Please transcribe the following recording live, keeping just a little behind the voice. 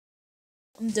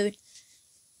I'm doing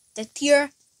the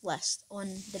tier list on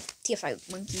the tier 5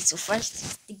 monkeys. So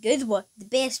first, the good one, the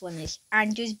best one is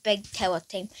Andrew's big tower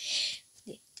time.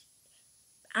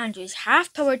 Andrew's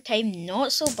half power time,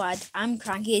 not so bad. I'm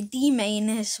cranky, D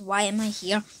minus. Why am I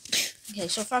here? Okay,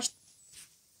 so first,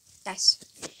 this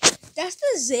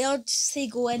deserves to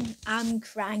go in. I'm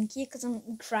cranky because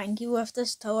I'm cranky with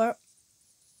this tower.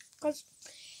 Because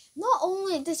not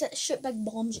only does it shoot big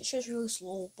bombs, it shoots really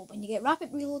slow, but when you get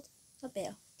rapid reload, it's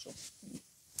better. So,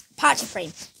 party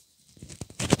frame.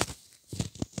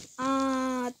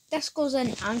 This goes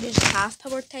in Andrew's half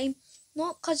power time,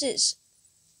 not because it's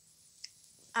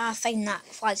a thing that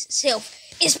flies itself.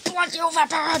 It's bloody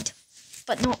overpowered,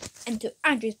 but not into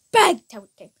Andrew's big tower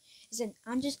time. It's in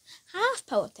Andrew's half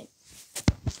power time.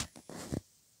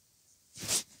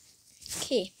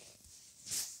 Okay.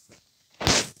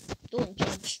 Don't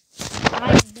judge.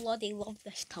 I bloody love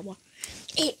this tower.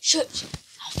 It shoots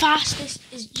fastest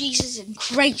as Jesus and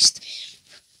Christ.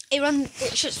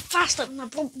 It shoots faster than a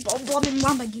blooming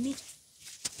Lamborghini.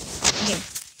 Okay.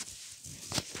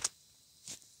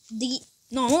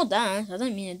 No, not that. I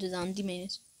didn't mean to do that on D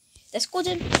minus. This goes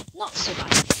in not so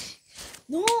bad.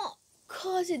 Not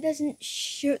because it doesn't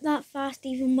shoot that fast,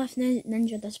 even with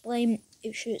Ninja Display.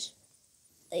 It shoots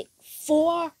like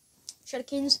 4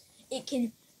 shurikens. It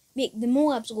can make the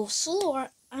Moabs go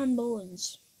slower and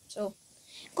balloons. So,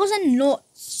 it goes in not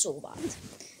so bad.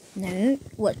 Now,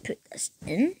 let's put this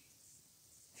in.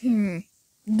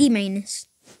 D minus.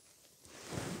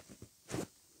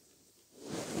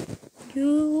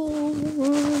 You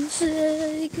won't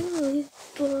say goodbye.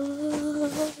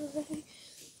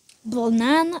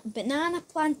 Banana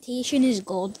plantation is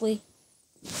godly.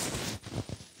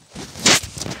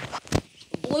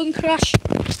 Balloon crush.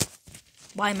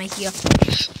 Why am I here?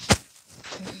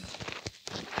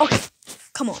 Okay,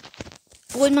 come on.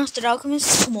 Balloon Master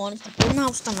Alchemist, come on. It's the Balloon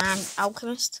Master Man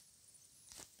Alchemist.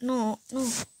 No.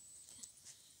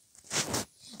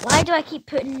 Why do I keep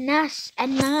putting this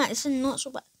and that? It's not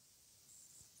so bad.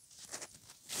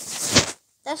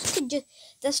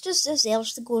 This just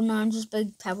deserves to go on just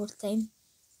big power time.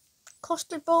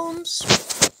 Cluster bombs.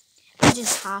 And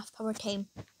just half power time.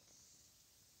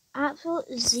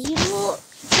 Absolute zero.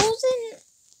 Goes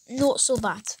in not so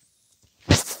bad.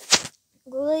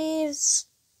 Glaves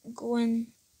going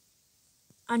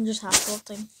and just half power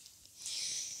time.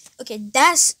 Okay,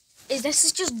 this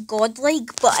is just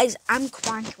godlike, but I'm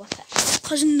cranky with it.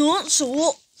 Cause not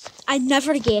so, I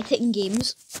never get it in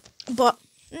games. But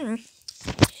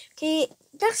okay,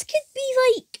 this could be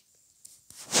like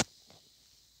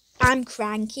I'm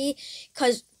cranky,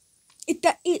 cause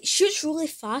it shoots really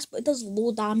fast, but it does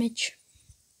low damage.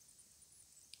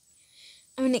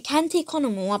 I mean, it can take on a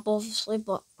mob, obviously,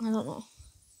 but I don't know.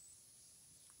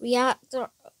 Reactor.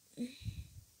 I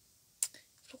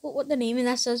forgot what the name of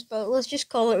this is, but let's just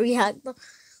call it Reactor.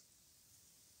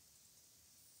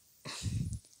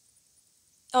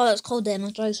 Oh, it's called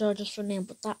Energizer, just for name,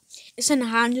 but that. It's in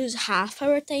Andrew's half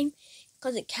hour time,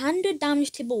 because it can do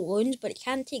damage to balloons, but it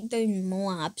can't take down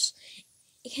Moabs.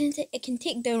 It can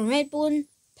take down red balloon,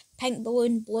 pink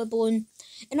balloon, blue balloon,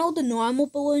 and all the normal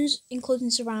balloons,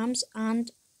 including ceramics,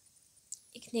 and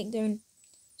it can take down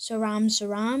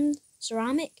ceramic,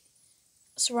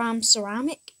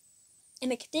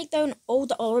 and it can take down all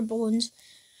the other balloons.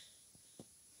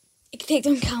 It can take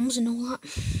down cams and all that.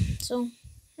 So,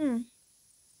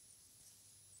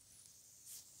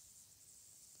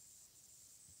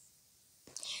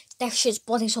 This shit's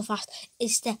bloody so fast.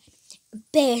 It's the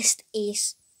best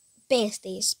ace.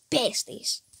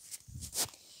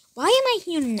 Why am I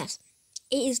hearing this?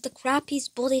 It is the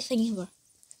crappiest bloody thing ever.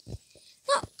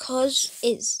 Not cause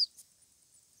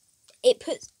it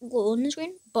puts glow on the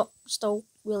screen, but still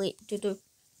really do.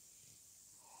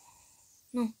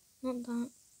 No, not that.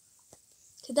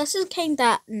 So this is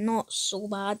kinda not so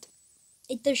bad.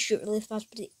 It does shoot really fast,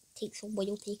 but it takes a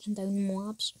while taking down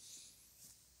mobs.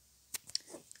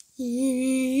 I'll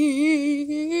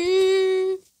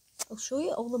show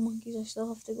you all the monkeys I still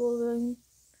have to go around.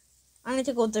 I need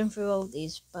to go down through all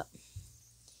these, but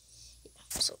yeah.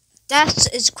 So this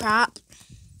is crap.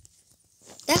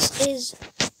 This is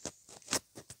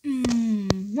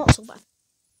not so bad.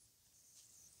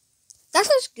 This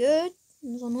is good.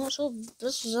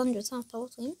 This is under half power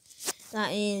time.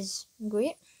 That is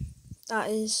great. That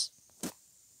is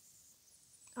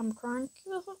I'm cranky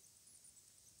with it.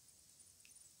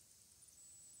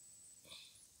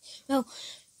 Well,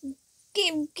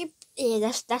 yeah,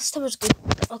 this tower's good.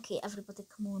 Okay, everybody,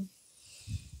 come on.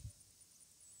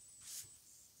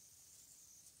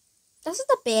 This is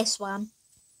the best one.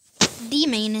 D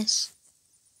minus.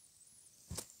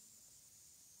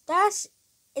 This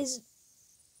is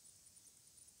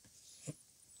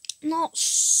not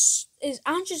is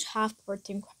Andrew's half-powered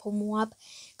Team Cripple Moab,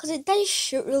 because it does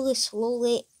shoot really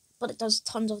slowly, but it does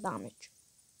tons of damage.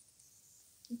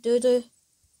 Doo-doo.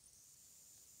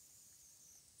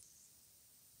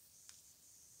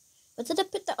 But did I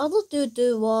put the other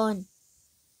doo-doo on?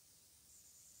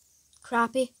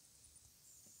 Crappy.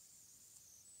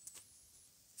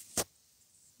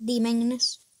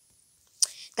 D-minus.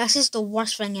 This is the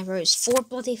worst thing ever. It's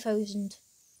 4,000.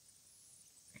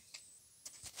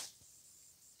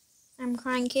 I'm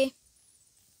cranky.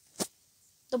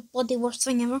 The bloody worst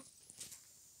thing ever.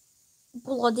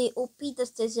 Bloody OP.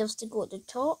 This deserves to go at the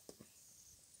top.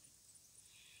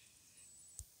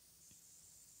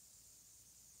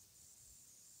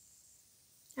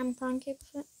 I'm cranky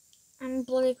with it. I'm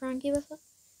bloody cranky with it.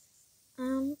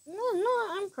 No,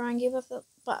 I'm cranky with it.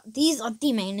 But these are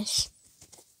D-minus.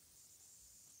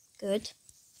 Good.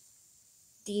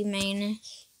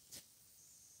 D-minus.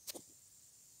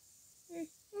 I'm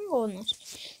going this.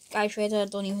 Sky Trader, I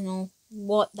don't even know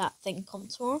what that thing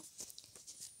comes for.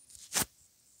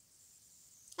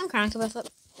 I'm cranky with it.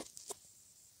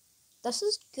 This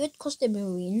is good because they're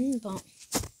marine, but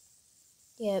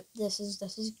yeah, this is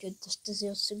good. This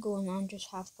deserves to go in Andrew's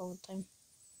half-power time.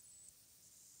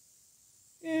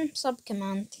 Sub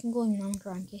command can go in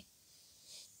non-cranky.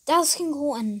 This can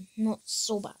go in not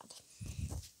so bad.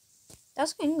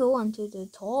 This can go into the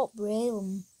top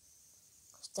realm.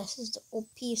 Because this is the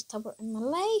OPest tower in my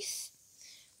life.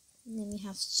 And then we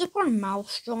have Super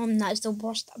Maelstrom. That is the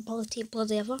worst ability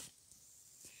bloody ever.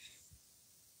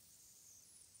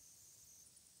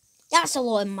 That's a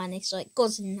lot of money, so it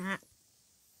goes in that.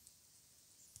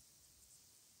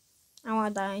 I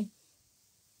wanna die.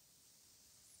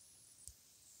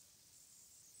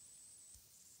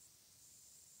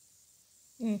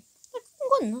 I'm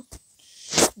good enough.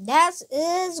 That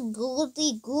is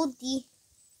goody.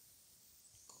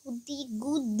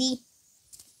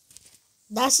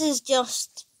 This is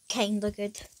just kinda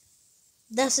good.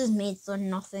 This is made for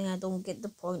nothing. I don't get the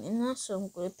point in this, so I'm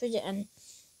gonna put it in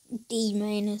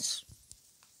D-minus.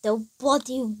 The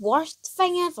bloody worst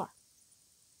thing ever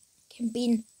can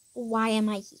be why am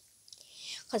I here?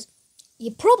 Because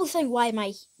you probably think why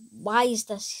is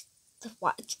this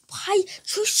why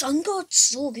True Sun God's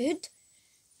so good?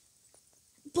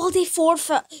 Bloody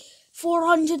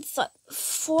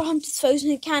 400,000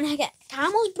 who can't hit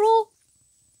camels, bro.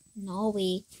 No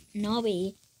way.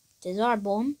 There's our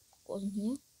bomb goes in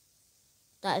here.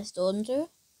 That is done too.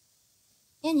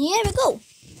 And here we go.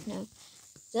 Now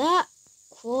that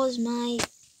was my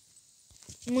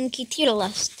monkey tier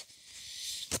list.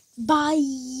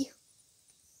 Bye.